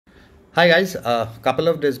Hi guys, a couple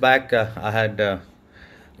of days back I had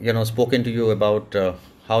spoken to you about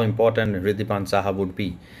how important Wriddhiman Saha would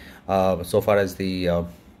be so far as the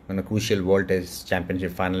crucial World Test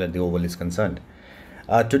Championship final at the Oval is concerned.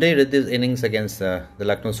 Today, Riddhi's innings against the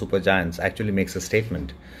Lucknow Super Giants actually makes a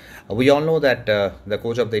statement. We all know that the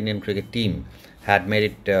coach of the Indian cricket team had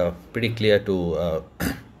made it pretty clear to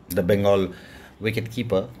the Bengal wicket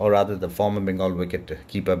keeper, or rather the former Bengal wicket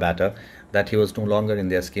keeper batter, that he was no longer in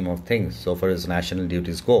their scheme of things so far as national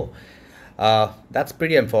duties go. That's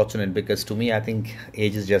pretty unfortunate because to me, I think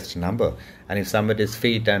age is just a number, and if somebody is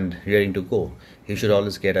fit and ready to go, he should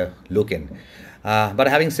always get a look in. But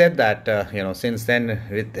having said that, since then,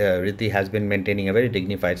 Riddhi has been maintaining a very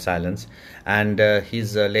dignified silence, and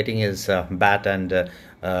he's letting his bat and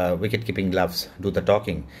wicket-keeping gloves do the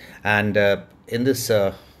talking. And in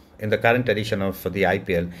the current edition of the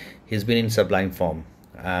IPL, he's been in sublime form.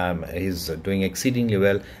 He's doing exceedingly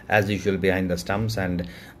well as usual behind the stumps, and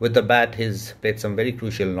with the bat he's played some very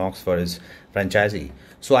crucial knocks for his franchisee.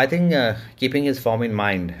 So I think keeping his form in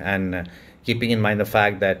mind and keeping in mind the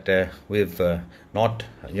fact that we've not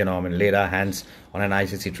laid our hands on an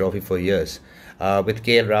ICC trophy for years, with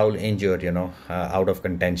KL Rahul injured, out of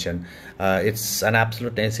contention, it's an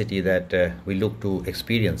absolute necessity that we look to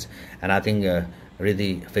experience, and I think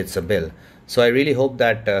Riddhi fits the bill. So I really hope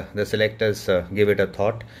that the selectors give it a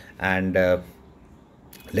thought and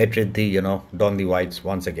let Riddhi, don the whites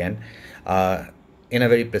once again in a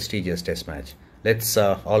very prestigious test match. Let's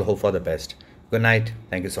all hope for the best. Good night.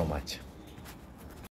 Thank you so much.